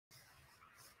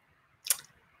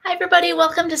Hi, everybody.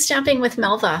 Welcome to Stamping with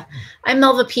Melva. I'm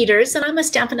Melva Peters, and I'm a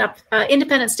Stampin' Up,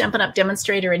 independent Stampin' Up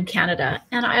demonstrator in Canada.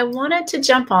 And I wanted to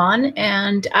jump on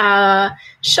and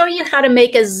show you how to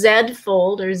make a Z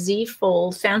fold or Z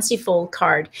fold, fancy fold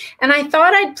card. And I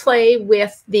thought I'd play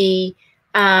with the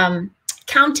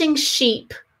Counting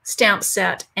Sheep stamp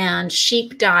set and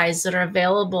sheep dies that are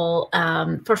available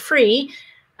for free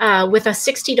with a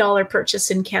 $60 purchase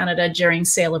in Canada during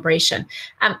Sale-a-Bration.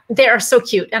 They are so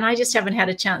cute, and I just haven't had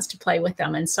a chance to play with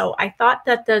them. And so I thought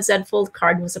that the Z Fold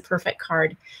card was a perfect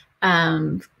card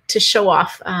to show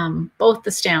off both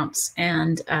the stamps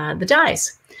and the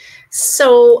dies.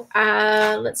 So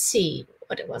let's see,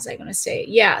 what was I going to say?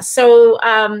 Yeah, so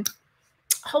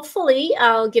hopefully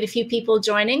I'll get a few people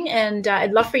joining, and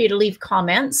I'd love for you to leave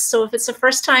comments. So if it's the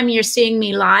first time you're seeing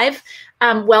me live,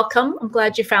 welcome. I'm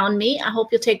glad you found me. I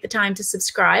hope you'll take the time to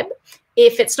subscribe.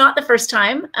 If it's not the first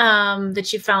time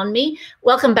that you found me,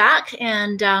 welcome back.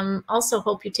 And also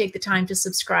hope you take the time to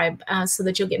subscribe so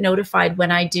that you'll get notified when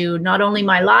I do not only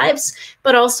my lives,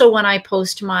 but also when I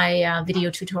post my video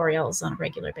tutorials on a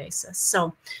regular basis.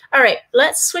 So, all right,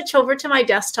 let's switch over to my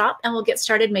desktop and we'll get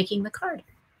started making the card.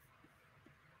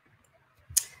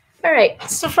 All right,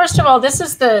 so first of all, these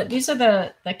are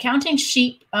the Counting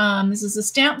Sheep. This is a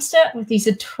stamp set with these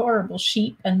adorable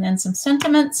sheep and then some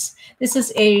sentiments. This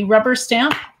is a rubber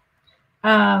stamp.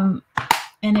 And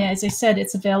as I said,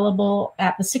 it's available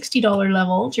at the $60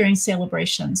 level during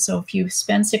Sale-a-Bration. So if you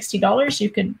spend $60,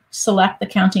 you could select the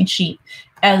Counting Sheep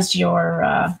as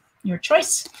your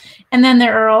choice. And then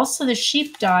there are also the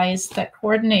sheep dies that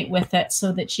coordinate with it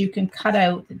so that you can cut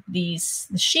out the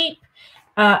sheep,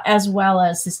 as well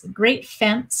as this great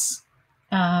fence,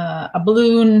 a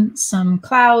balloon, some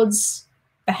clouds,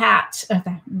 the hat,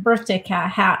 the birthday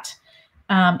cat hat,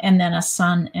 and then a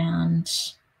sun and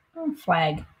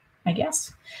flag, I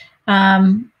guess.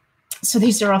 So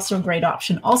these are also a great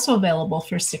option, also available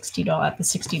for $60 at the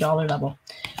 $60 level.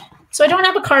 So I don't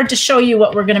have a card to show you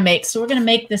what we're going to make. So we're going to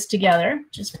make this together.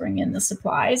 Just bring in the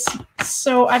supplies.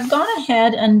 So I've gone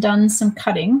ahead and done some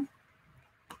cutting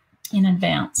in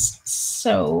advance.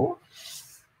 So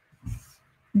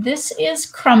this is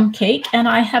crumb cake, and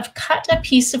I have cut a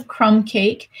piece of crumb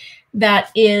cake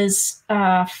that is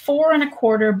 4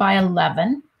 1/4 by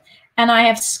 11, and I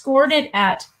have scored it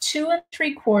at 2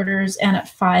 3/4 and at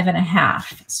 5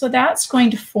 1/2. So that's going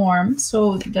to form,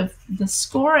 so the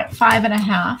score at 5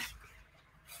 1/2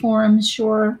 forms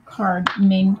your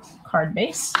main card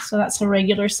base. So that's a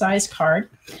regular size card.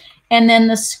 And then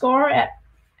the score at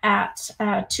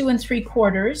 2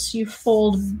 3/4, you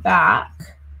fold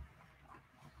back.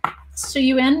 So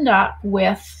you end up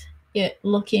with it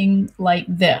looking like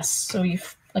this. So you,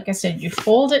 like I said, you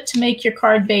fold it to make your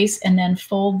card base and then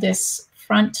fold this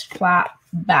front flap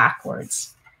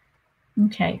backwards.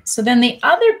 Okay, so then the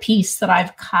other piece that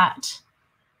I've cut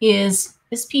is,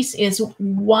 this piece is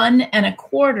 1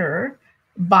 1/4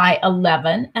 by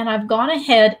 11, and I've gone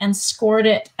ahead and scored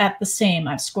it at the same.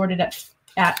 I've scored it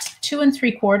at 2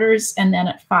 3/4 and then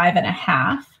at 5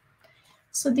 1/2.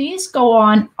 So these go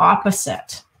on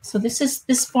opposite. So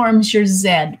this forms your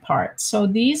Z part. So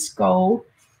these go,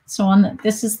 so on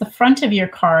this is the front of your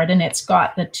card, and it's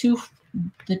got the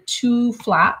two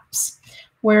flaps.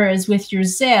 Whereas with your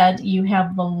Z, you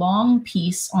have the long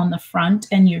piece on the front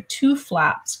and your 2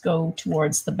 flaps go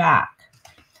towards the back.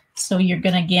 So you're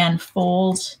going to again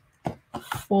fold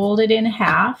it in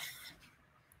half,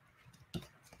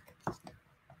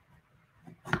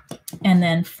 and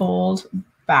then fold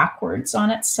backwards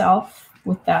on itself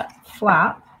with that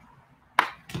flap,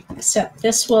 except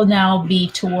this will now be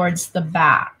towards the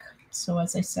back. So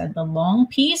as I said, the long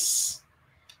piece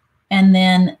and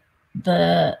then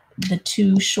the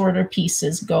 2 shorter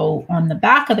pieces go on the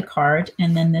back of the card,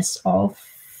 and then this all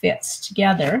fits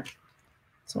together.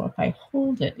 So if I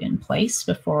hold it in place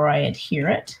before I adhere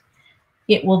it,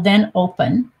 it will then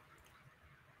open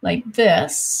like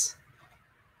this.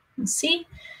 You see?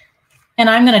 And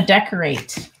I'm going to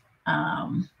decorate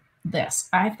this.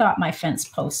 I thought my fence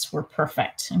posts were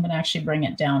perfect. I'm going to actually bring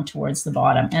it down towards the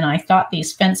bottom. And I thought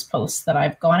these fence posts that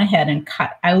I've gone ahead and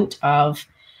cut out of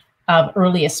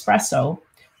early espresso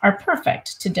are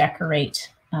perfect to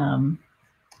decorate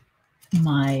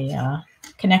my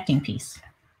connecting piece.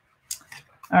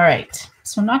 All right,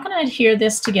 so I'm not going to adhere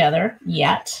this together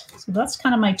yet. So that's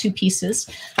kind of my 2 pieces.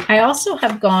 I also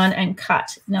have gone and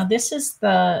cut. Now this is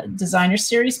the designer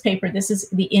series paper. This is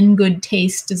the In Good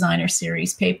Taste designer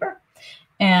series paper.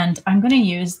 And I'm going to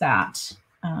use that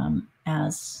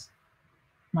as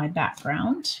my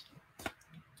background.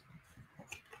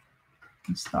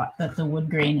 I just thought that the wood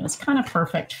grain was kind of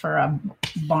perfect for a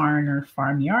barn or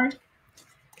farmyard.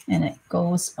 And it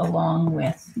goes along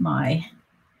with my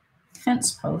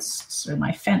fence posts or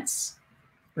my fence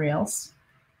rails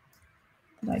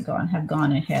that I have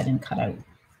gone ahead and cut out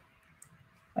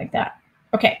like that.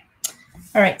 Okay.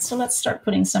 All right. So let's start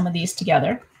putting some of these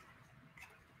together.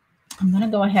 I'm going to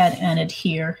go ahead and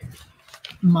adhere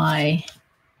my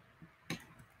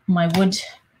wood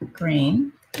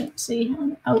grain. Oopsie,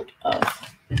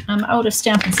 I'm out of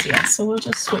Stampin' Seal, so we'll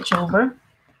just switch over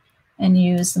and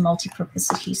use the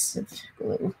multi-purpose adhesive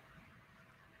glue.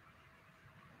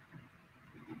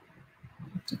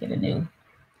 Have to get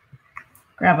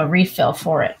grab a refill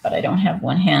for it, but I don't have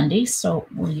one handy, so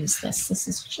we'll use this.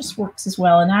 This just works as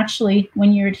well. And actually,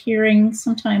 when you're adhering,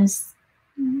 sometimes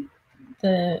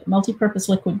the multi-purpose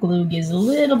liquid glue gives a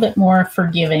little bit more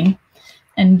forgiving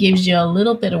and gives you a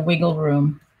little bit of wiggle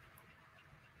room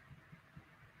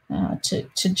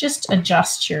to just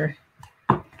adjust your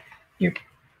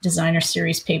designer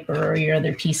series paper or your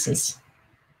other pieces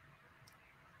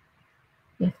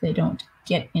if they don't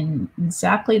get in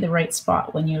exactly the right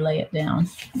spot when you lay it down.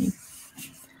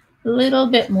 A little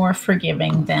bit more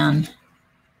forgiving than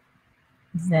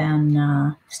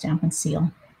Stampin'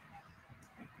 Seal.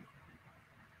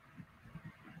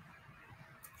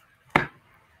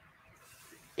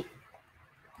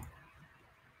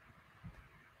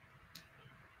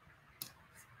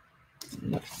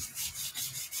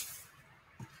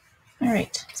 All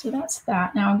right, so that's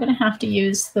that. Now I'm going to have to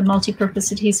use the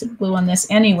multi-purpose adhesive glue on this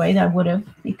anyway. I would have,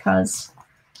 because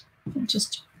it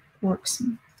just works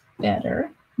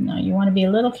better. Now you want to be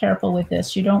a little careful with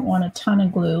this. You don't want a ton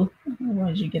of glue,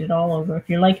 otherwise you get it all over. If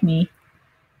you're like me,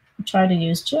 try to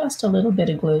use just a little bit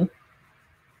of glue.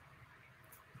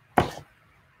 Now,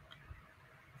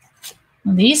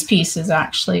 these pieces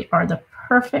actually are the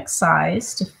perfect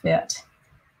size to fit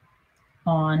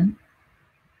on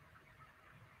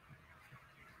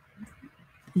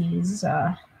these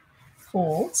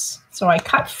folds. So I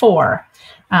cut 4,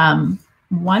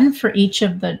 one for each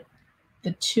of the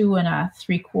 2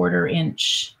 3/4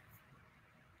 inch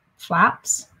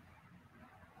flaps,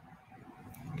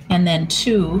 and then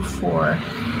 2 for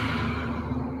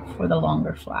the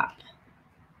longer flap.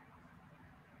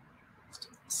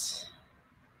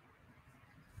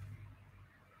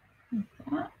 Like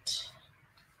that.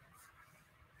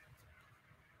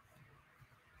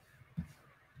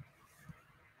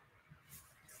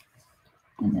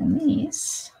 And then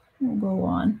these will go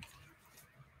on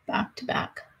back to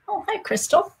back. Oh, hi,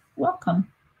 Crystal.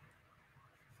 Welcome.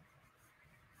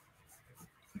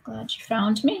 I'm glad you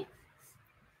found me.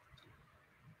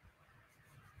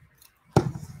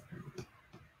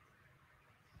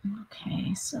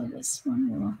 Okay, so this one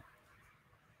will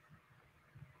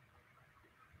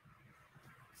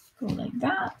go like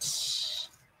that.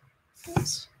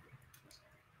 Oops.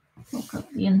 Poke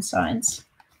up the insides.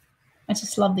 I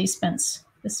just love these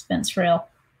this fence rail.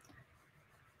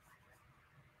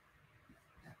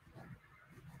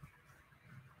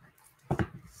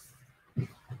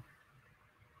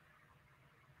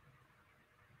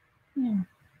 Yeah.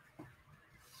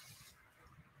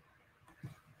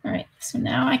 All right, so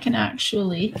now I can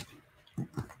actually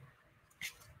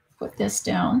put this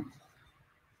down.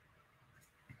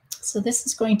 So this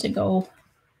is going to go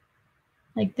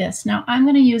like this. Now I'm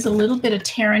going to use a little bit of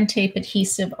tear and tape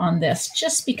adhesive on this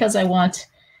just because I want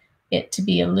it to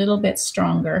be a little bit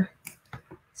stronger.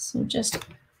 So just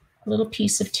a little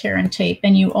piece of tear and tape,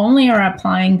 and you only are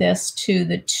applying this to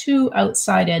the 2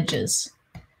 outside edges.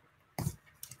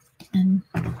 And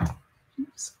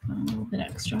oops, a little bit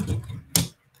extra.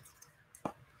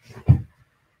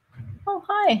 Oh,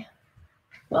 hi.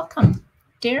 Welcome.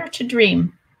 Dare to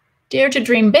dream. Dare to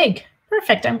dream big.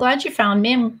 Perfect. I'm glad you found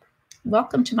me. And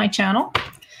welcome to my channel.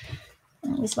 I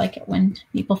always like it when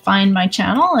people find my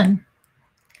channel and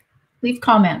leave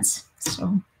comments.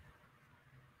 So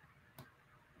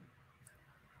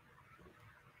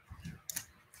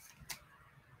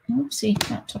oopsie,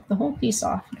 that took the whole piece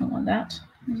off. I don't want that.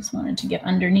 I just wanted to get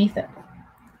underneath it.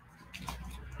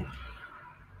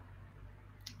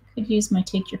 Could use my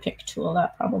take your pick tool.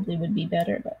 That probably would be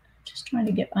better, but just trying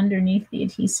to get underneath the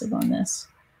adhesive on this.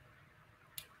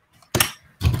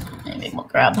 Maybe we'll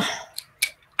grab.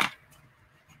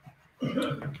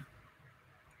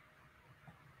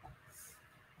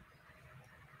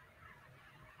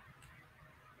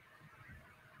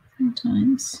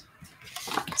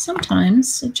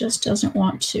 Sometimes it just doesn't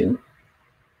want to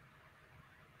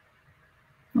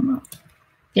come up.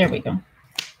 There we go.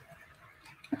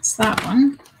 That's that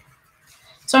one.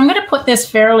 So I'm going to put this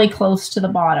fairly close to the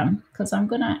bottom because I'm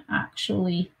going to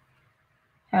actually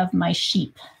have my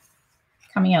sheep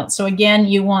coming out. So again,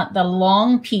 you want the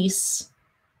long piece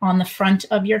on the front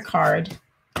of your card,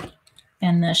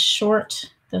 and the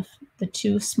short, the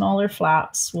two smaller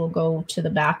flaps will go to the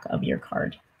back of your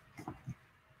card.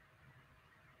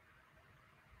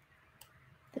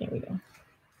 There we go.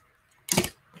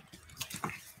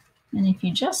 And if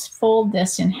you just fold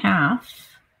this in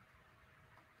half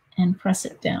and press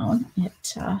it down,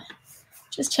 it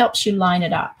just helps you line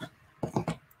it up.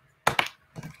 Put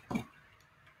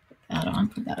that on,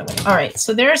 put that away. All right,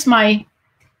 so there's my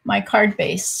card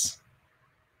base.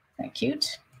 Isn't that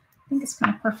cute? I think it's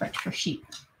kind of perfect for sheep.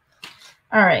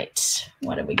 All right,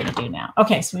 what are we going to do now?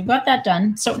 Okay, so we've got that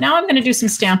done. So now I'm going to do some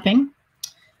stamping.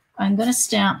 I'm going to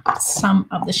stamp some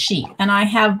of the sheep, and I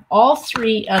have all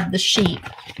three of the sheep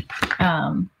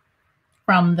from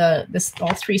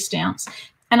all three stamps.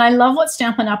 And I love what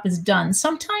Stampin' Up! Has done.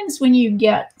 Sometimes when you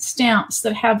get stamps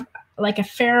that have like a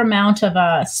fair amount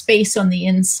of space on the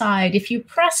inside, if you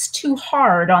press too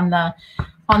hard on the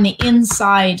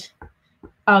inside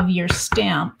of your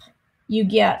stamp, you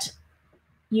get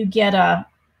a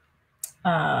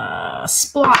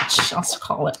splotch, I'll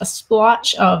call it, a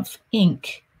splotch of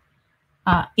ink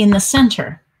in the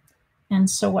center. And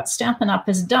so what Stampin' Up!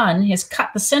 Has done is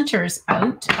cut the centers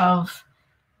out of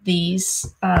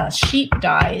these sheep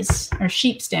dies or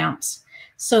sheep stamps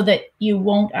so that you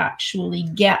won't actually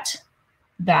get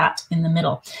that in the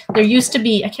middle. There used to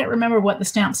be, I can't remember what the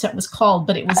stamp set was called,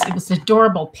 but it was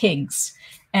Adorable Pigs,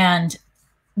 and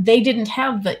they didn't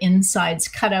have the insides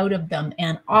cut out of them,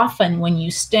 and often when you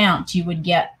stamped you would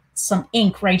get some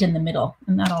ink right in the middle,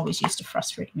 and that always used to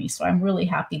frustrate me. So I'm really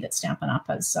happy that Stampin' Up!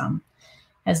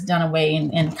 Has done away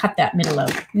and cut that middle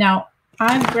out. Now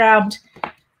I've grabbed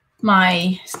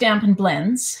my Stampin'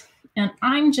 Blends, and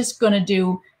I'm just going to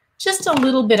do just a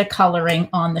little bit of coloring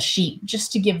on the sheep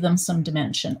just to give them some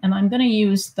dimension. And I'm going to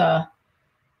use I'm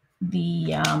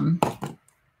going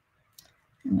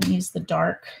to use the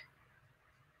dark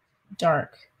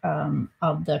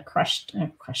of the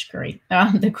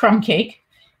the crumb cake,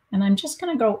 and I'm just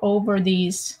going to go over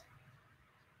these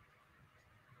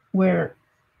where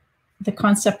the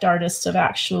concept artists have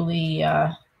actually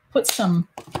put some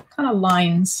kind of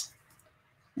lines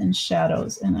and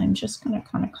shadows, and I'm just going to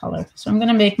kind of color. So I'm going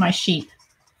to make my sheep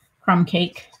crumb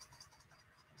cake.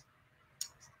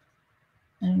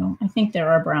 I don't know, I think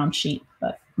there are brown sheep,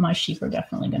 but my sheep are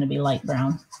definitely going to be light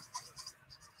brown.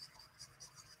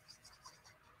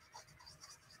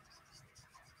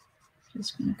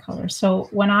 Just going to color. So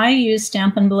when I use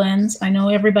Stampin' Blends, I know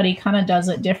everybody kind of does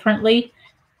it differently.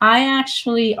 I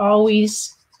actually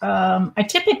always, I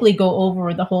typically go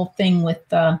over the whole thing with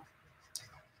the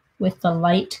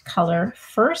light color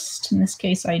first. In this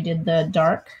case, I did the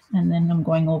dark, and then I'm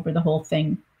going over the whole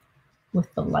thing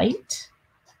with the light.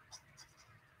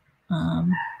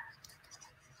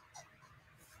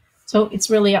 So it's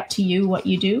really up to you what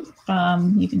you do.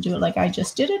 You can do it like I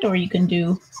just did it, or you can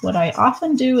do what I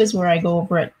often do is where I go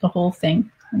over it the whole thing.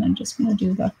 And I'm just going to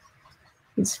do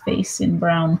his face in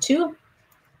brown too.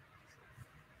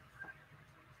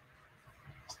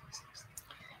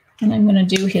 And I'm going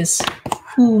to do his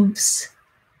hooves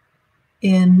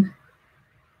in,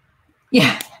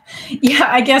 yeah,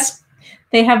 I guess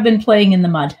they have been playing in the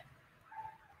mud.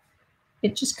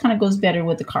 It just kind of goes better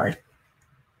with the card.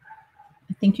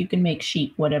 I think you can make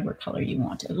sheep whatever color you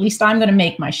want. At least I'm going to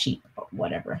make my sheep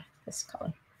whatever this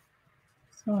color.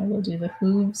 So I will do the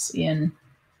hooves in,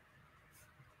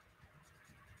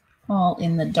 all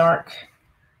in the dark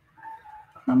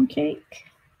crumb cake.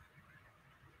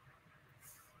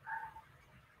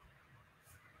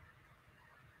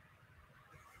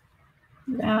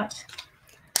 That,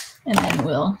 and then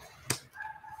we'll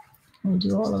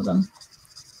do all of them.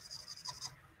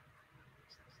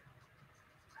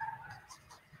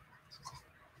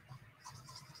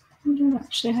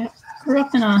 Actually, I grew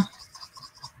up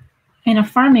in a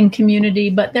farming community,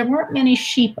 but there weren't many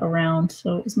sheep around,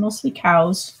 so it was mostly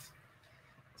cows.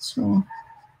 So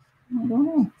I don't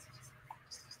know.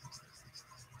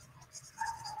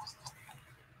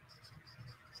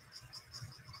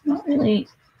 Not really.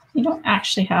 You don't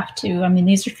actually have to. I mean,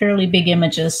 these are fairly big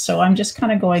images, so I'm just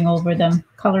kind of going over them,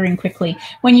 coloring quickly.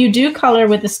 When you do color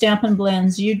with the Stampin'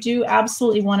 Blends, you do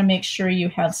absolutely want to make sure you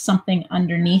have something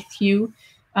underneath you,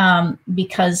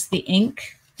 because the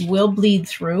ink will bleed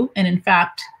through. And in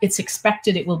fact, it's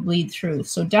expected it will bleed through.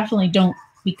 So definitely don't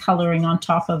be coloring on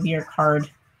top of your card.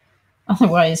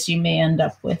 Otherwise, you may end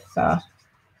up with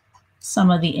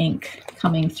some of the ink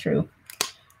coming through.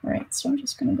 All right, so I'm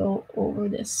just going to go over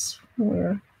this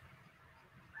where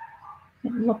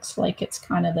it looks like it's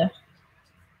kind of the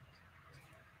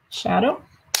shadow.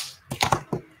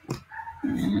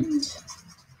 And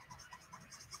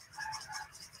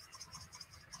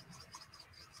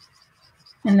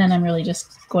And then I'm really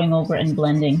just going over and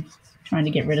blending, trying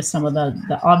to get rid of some of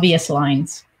the obvious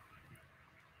lines.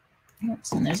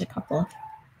 Oops, and there's a couple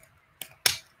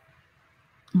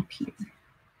up here.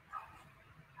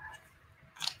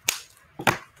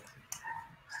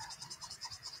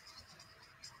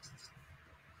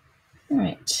 All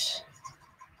right.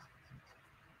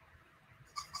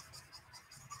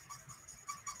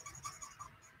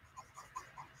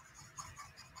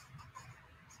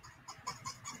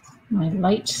 My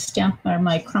light stamp, or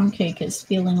my crumb cake, is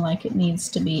feeling like it needs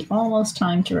to be almost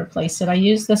time to replace it. I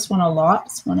use this one a lot.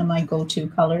 It's one of my go-to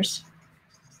colors.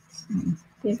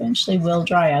 They eventually will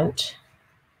dry out.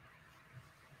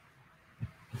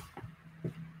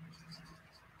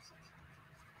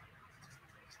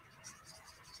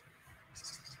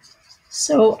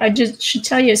 So I just should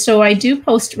tell you, so I do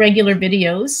post regular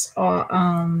videos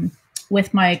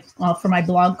with my for my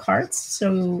blog cards.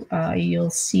 So you'll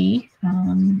see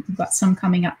I've got some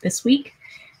coming up this week.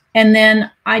 And then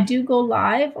I do go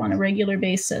live on a regular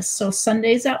basis. So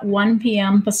Sundays at 1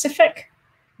 p.m. Pacific,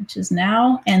 which is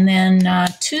now, and then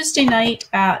Tuesday night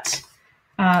at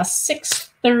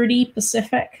 6:30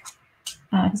 Pacific,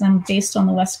 because I'm based on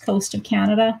the west coast of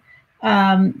Canada.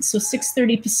 So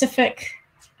 6:30 Pacific,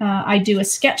 I do a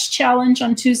sketch challenge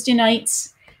on Tuesday nights.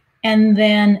 And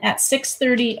then at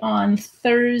 6:30 on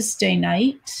Thursday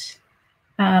night,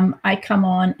 I come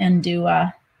on and do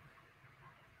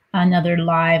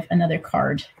another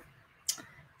card.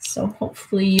 So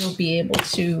hopefully you'll be able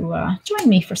to join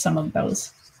me for some of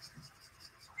those.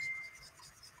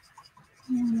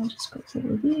 And I'll just go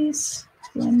through these,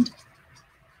 blend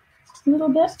a little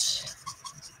bit.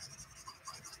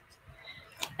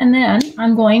 And then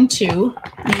I'm going to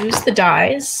use the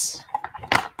dies,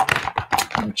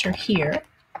 which are here.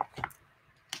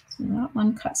 So that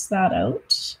one cuts that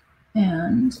out.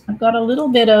 And I've got a little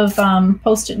bit of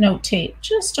Post-it note tape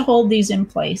just to hold these in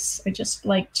place. I just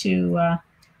like to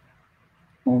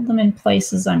hold them in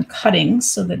place as I'm cutting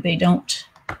so that they don't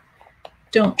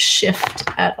shift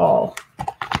at all.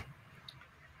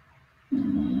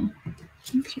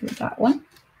 Here's that one.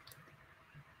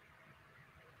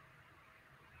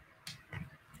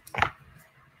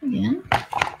 Again.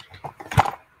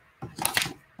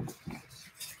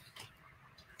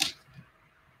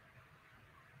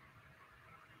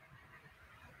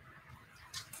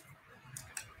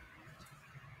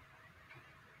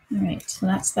 All right, so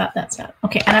that's that.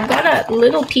 Okay, and I've got a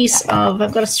little piece of,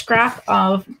 I've got a scrap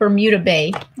of Bermuda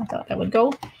Bay. I thought that would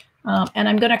go. And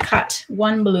I'm going to cut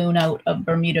one balloon out of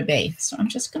Bermuda Bay. So I'm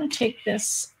just going to take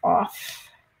this off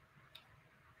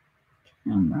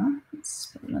camera. Let's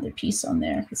put another piece on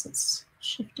there because it's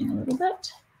shifting a little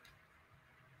bit.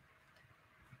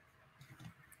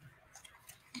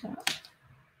 All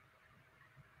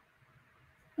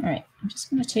right, I'm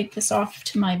just going to take this off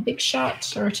to my Big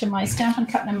Shot or to my Stampin'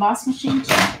 Cut and Emboss machine.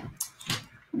 I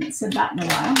haven't said that in a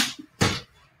while.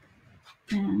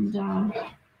 And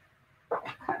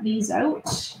cut these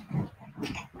out.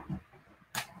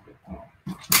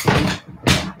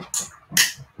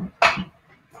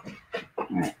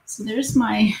 All right, so there's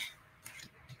my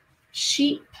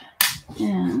sheep,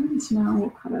 and now we'll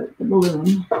cut out the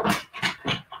balloon.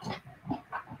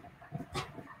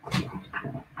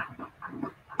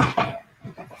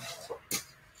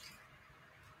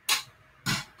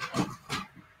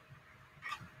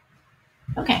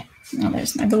 Okay, now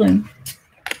there's my balloon.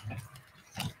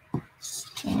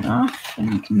 Pull it off,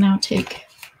 and I can now take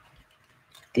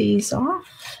these off.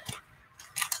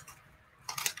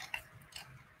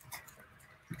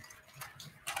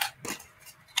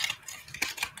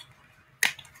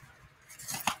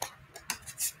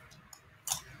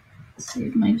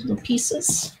 Save my little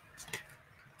pieces.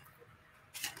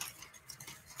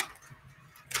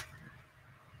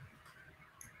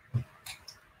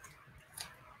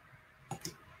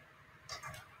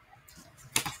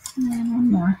 And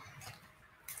one more.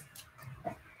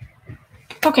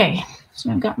 Okay,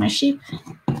 so I've got my sheep.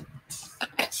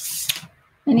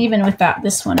 And even with that,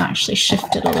 this one actually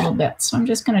shifted a little bit. So I'm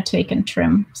just going to take and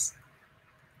trim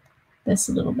this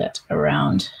a little bit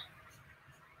around.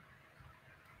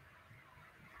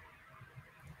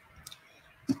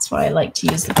 That's why I like to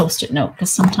use the Post-it note,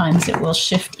 because sometimes it will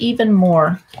shift even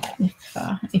more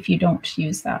if you don't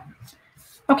use that.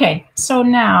 Okay, so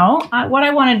now what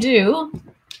I want to do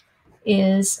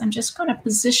is I'm just going to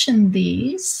position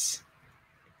these.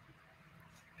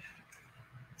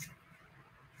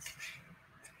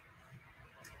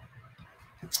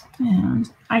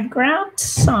 And I grabbed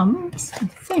some, I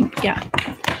think, yeah.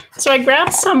 So I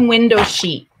grabbed some window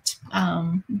sheet,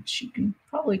 which you can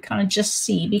probably kind of just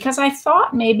see, because I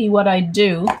thought maybe what I'd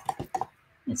do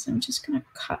is I'm just going to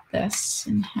cut this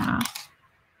in half.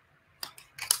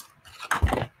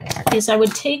 Is I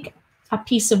would take a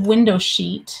piece of window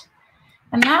sheet,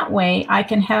 and that way I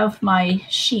can have my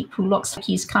sheep who looks like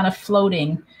he's kind of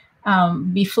floating,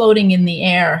 be floating in the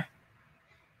air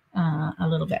a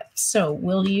little bit. So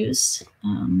we'll use,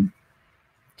 I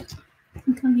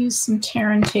think I'll use some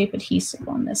tear and tape adhesive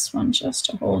on this one just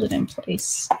to hold it in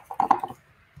place.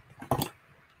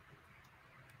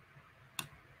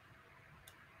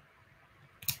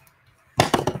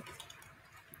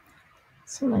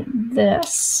 So like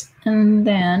this, and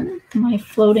then my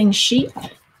floating sheep,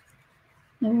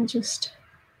 I will just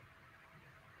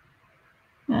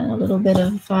add a little bit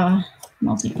of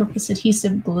multi-purpose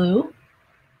adhesive glue,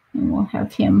 and we'll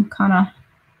have him kind of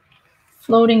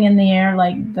floating in the air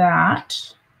like that.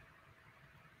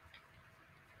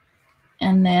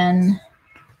 And then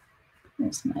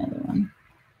there's my other one.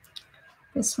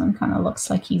 This one kind of looks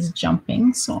like he's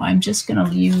jumping, so I'm just going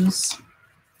to use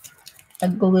a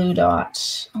glue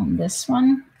dot on this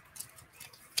one.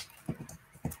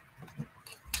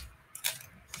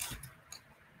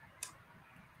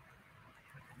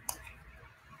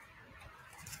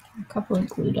 A couple of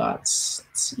glue dots.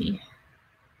 Let's see.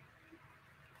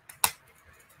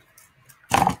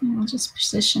 And I'll just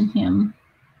position him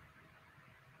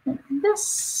like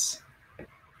this.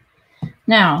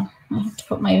 Now I have to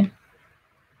put my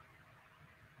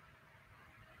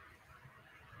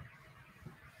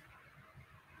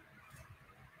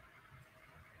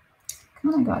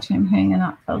kind of got him hanging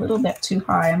up a little bit too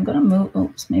high. I'm going to move,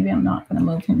 oops, maybe I'm not going to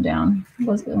move him down.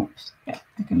 Oops, yeah,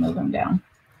 I can move him down.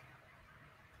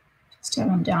 Just have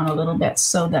him down a little bit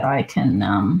so that I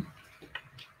can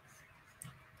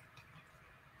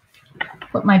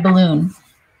put my balloon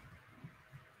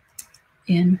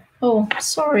in. Oh,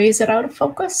 sorry, is it out of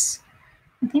focus?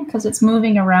 I think because it's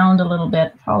moving around a little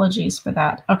bit. Apologies for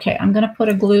that. Okay, I'm going to put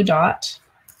a glue dot.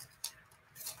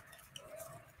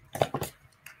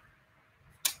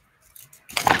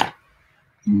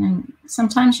 And then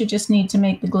sometimes you just need to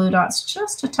make the glue dots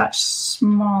just a touch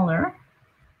smaller.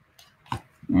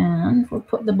 And we'll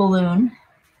put the balloon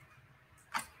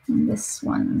in this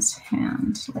one's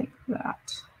hand like that.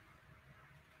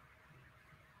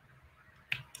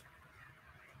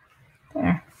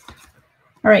 There.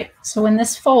 All right, so when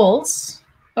this folds,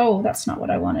 oh, that's not what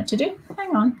I wanted to do.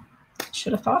 Hang on,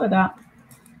 should have thought of that.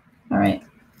 All right,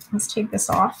 let's take this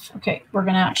off. Okay, we're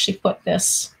gonna actually put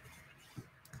this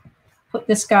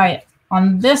guy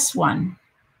on this one.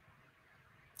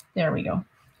 There we go.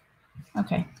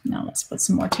 Okay, now let's put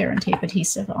some more tear and tape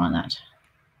adhesive on that.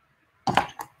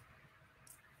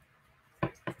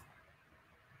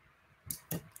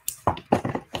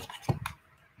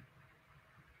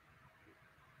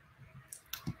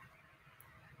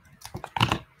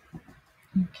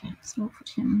 Okay, so we'll put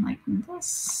him like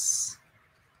this.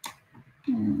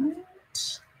 And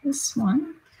this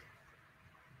one.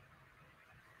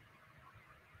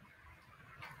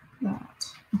 That.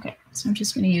 Okay, so I'm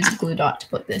just going to use a glue dot to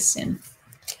put this in.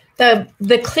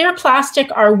 The clear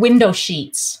plastic are window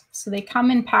sheets. So they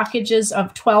come in packages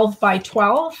of 12 by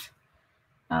 12.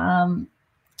 And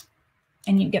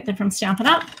you get them from Stampin'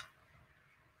 Up.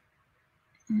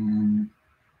 And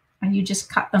you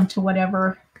just cut them to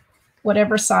whatever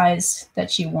size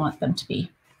that you want them to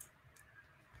be.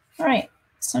 All right,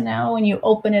 so now when you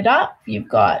open it up, you've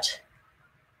got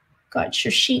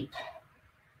your sheep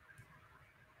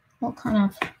all kind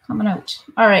of coming out.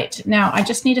 All right, now I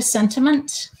just need a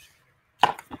sentiment.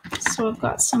 So I've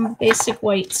got some basic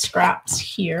white scraps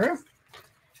here.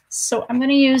 So I'm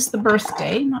going to use the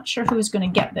birthday. Not sure who's going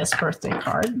to get this birthday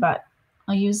card, but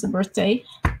I'll use the birthday.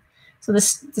 So the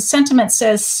sentiment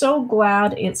says, "So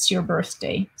glad it's your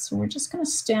birthday." So we're just going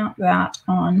to stamp that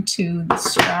onto the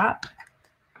scrap.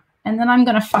 And then I'm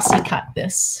going to fussy cut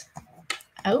this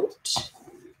out.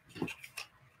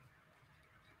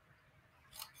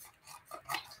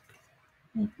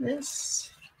 Like this.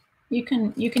 You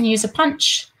can use a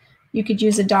punch. You could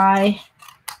use a die,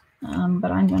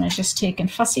 but I'm going to just take and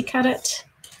fussy cut it.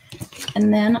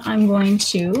 And then I'm going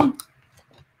to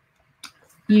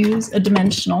use a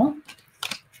dimensional.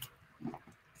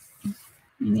 I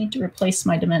need to replace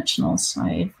my dimensionals.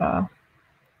 I'm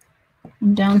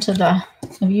down to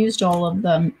I've used all of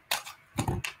the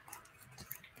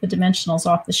dimensionals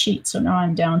off the sheet, so now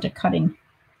I'm down to cutting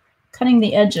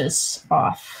the edges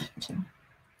off.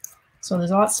 So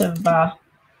there's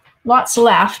lots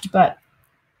left, but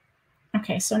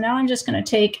okay. So now I'm just going to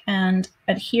take and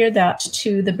adhere that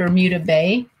to the Bermuda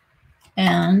Bay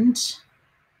and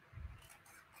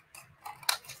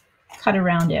cut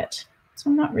around it.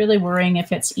 So I'm not really worrying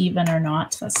if it's even or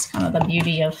not. That's kind of the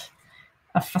beauty of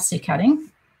a fussy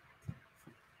cutting.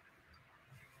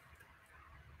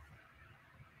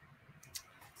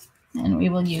 And we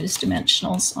will use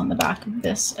dimensionals on the back of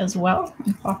this as well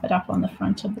and pop it up on the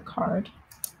front of the card.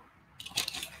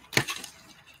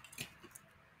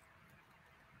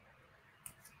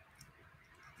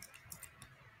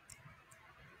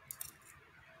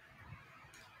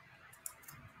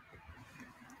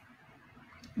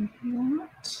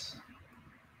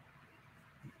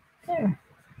 There.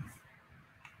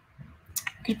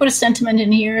 You could put a sentiment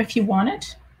in here if you wanted,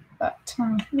 but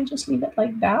we'll just leave it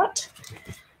like that.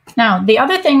 Now, the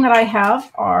other thing that I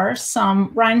have are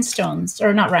some rhinestones,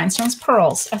 or not rhinestones,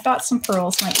 pearls. I thought some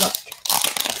pearls might look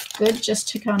good just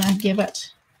to kind of give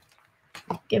it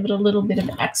a little bit of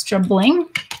extra bling.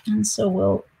 And so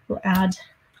we'll add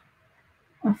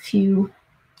a few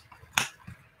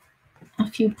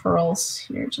pearls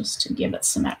here just to give it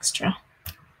some extra.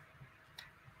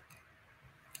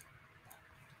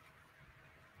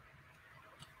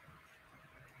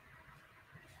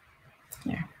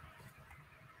 There.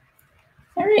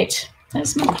 All right,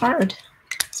 that's my card.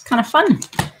 It's kind of fun.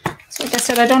 So like I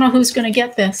said, I don't know who's going to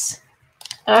get this,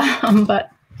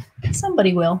 but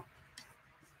somebody will.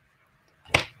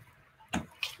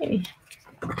 Okay.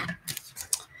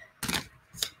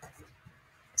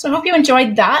 So I hope you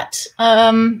enjoyed that.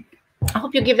 I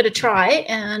hope you'll give it a try,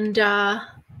 and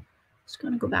just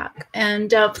going to go back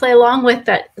and play along with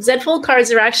that. Z-fold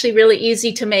cards are actually really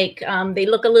easy to make. They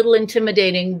look a little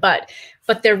intimidating, but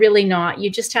they're really not. You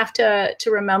just have to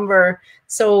remember.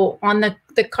 So on the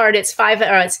card, it's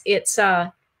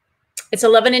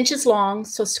 11 inches long.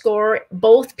 So score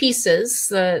both pieces,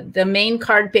 the main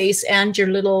card base and your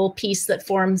little piece that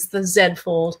forms the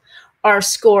Z-fold, are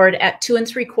scored at 2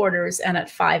 3/4 and at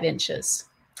 5 inches.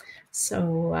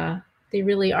 So they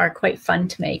really are quite fun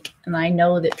to make. And I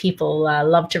know that people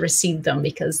love to receive them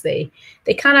because they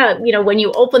kind of, you know, when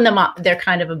you open them up, they're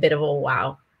kind of a bit of a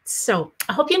wow. So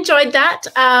I hope you enjoyed that.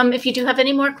 If you do have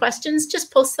any more questions,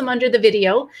 just post them under the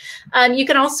video. You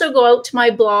can also go out to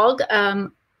my blog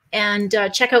and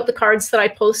check out the cards that I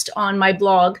post on my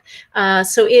blog.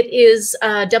 So it is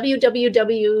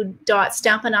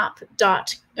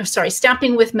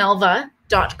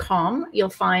stampingwithmelva.com. You'll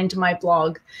find my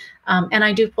blog. And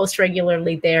I do post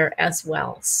regularly there as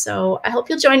well. So I hope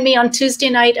you'll join me on Tuesday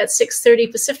night at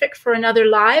 6:30 Pacific for another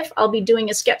live. I'll be doing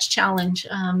a sketch challenge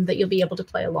that you'll be able to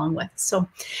play along with. So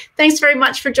thanks very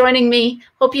much for joining me.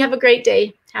 Hope you have a great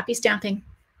day. Happy stamping.